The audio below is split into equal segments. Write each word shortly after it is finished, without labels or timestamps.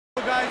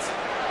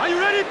Are you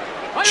ready?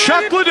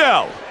 Chuck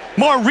Liddell,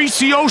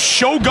 Mauricio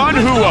Shogun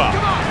Hua.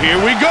 Here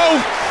we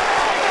go.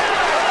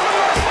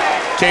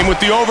 Came with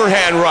the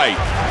overhand right.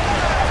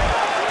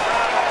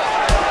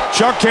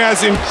 Chuck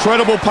has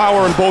incredible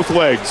power in both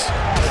legs.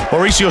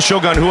 Mauricio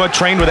Shogun Hua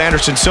trained with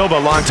Anderson Silva a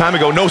long time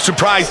ago. No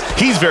surprise,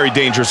 he's very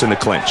dangerous in the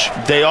clinch.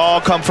 They all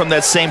come from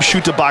that same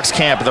shoot-to-box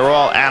camp. They're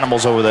all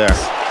animals over there.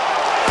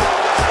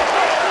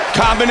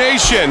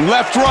 Combination,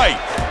 left-right.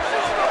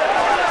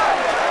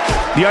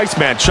 The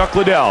Iceman, Chuck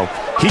Liddell,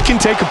 he can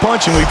take a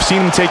punch, and we've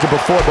seen him take it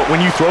before, but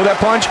when you throw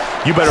that punch,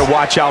 you better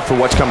watch out for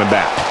what's coming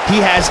back. He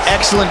has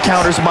excellent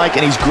counters, Mike,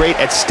 and he's great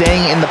at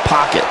staying in the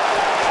pocket.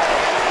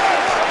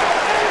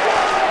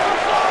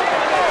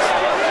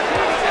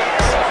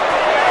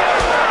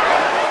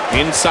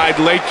 Inside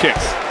leg kick,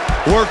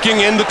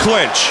 working in the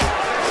clinch.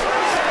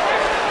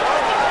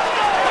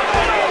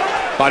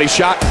 Body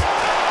shot.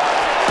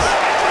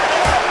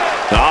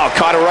 Oh,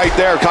 caught it right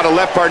there. Caught a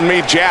left, pardon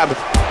me, jab.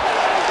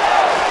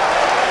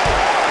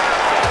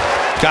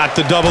 Got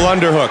the double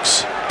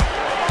underhooks.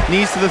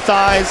 Knees to the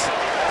thighs.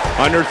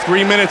 Under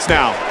 3 minutes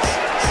now.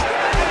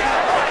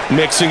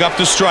 Mixing up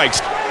the strikes.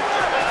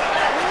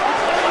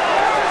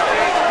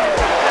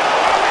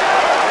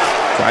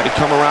 Try to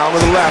come around with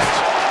the left.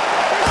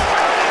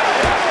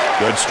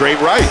 Good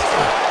straight right.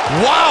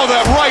 Wow,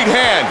 that right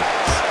hand.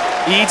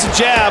 Eats a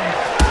jab.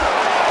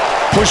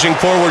 Pushing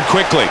forward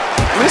quickly.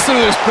 Listen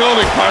to this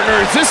building,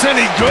 partner. Is this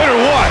any good or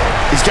what?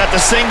 He's got the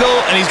single,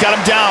 and he's got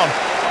him down.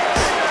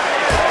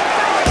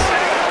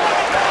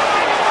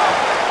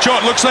 Joe,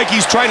 it looks like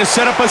he's trying to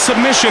set up a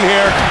submission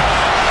here.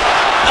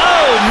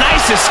 Oh,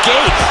 nice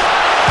escape.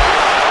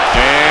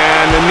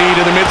 And the knee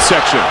to the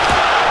midsection.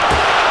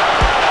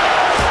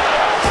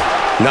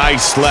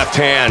 Nice left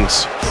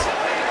hands.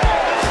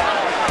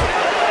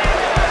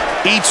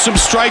 Eats some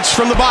strikes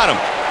from the bottom.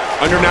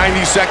 Under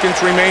 90 seconds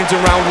remains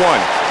in round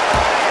one.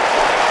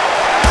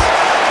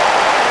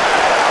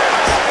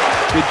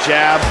 Good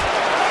jab.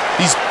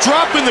 He's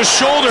dropping the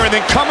shoulder and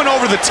then coming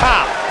over the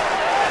top.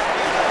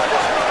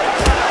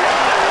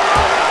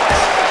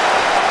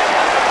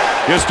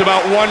 Just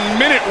about 1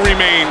 minute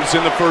remains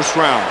in the first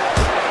round.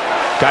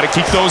 Got to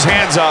keep those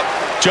hands up.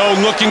 Joe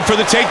looking for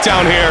the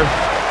takedown here.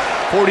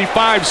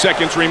 45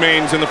 seconds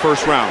remains in the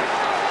first round.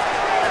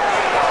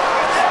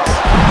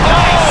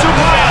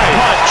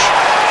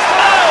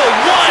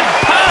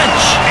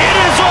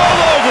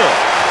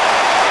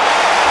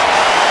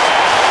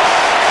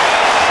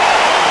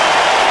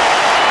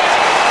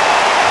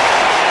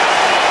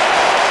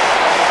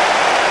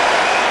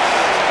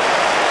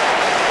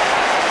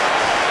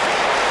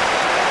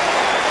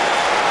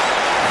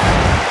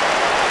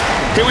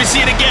 Here we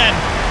see it again.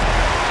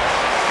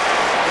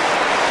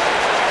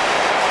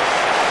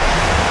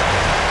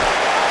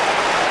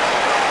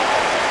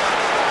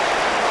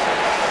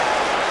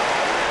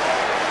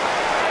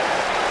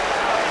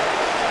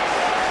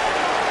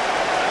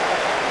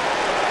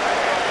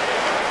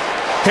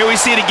 Here we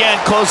see it again,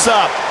 close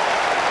up.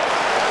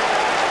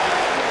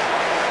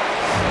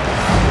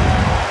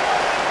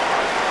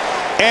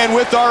 And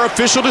with our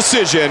official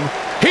decision,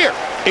 here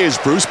is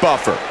Bruce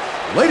Buffer.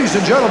 Ladies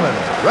and gentlemen,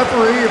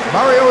 referee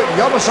Mario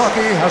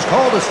Yamasaki has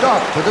called a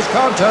stop to this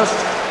contest,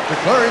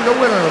 declaring the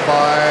winner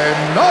by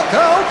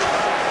knockout,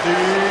 the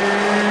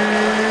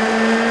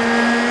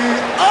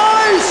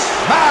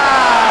Iceman!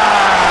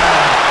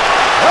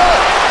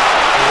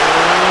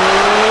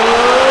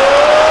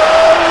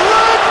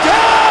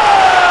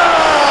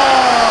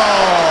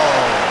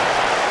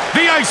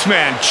 The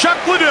Iceman, Chuck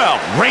Liddell,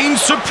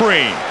 reigns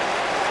supreme.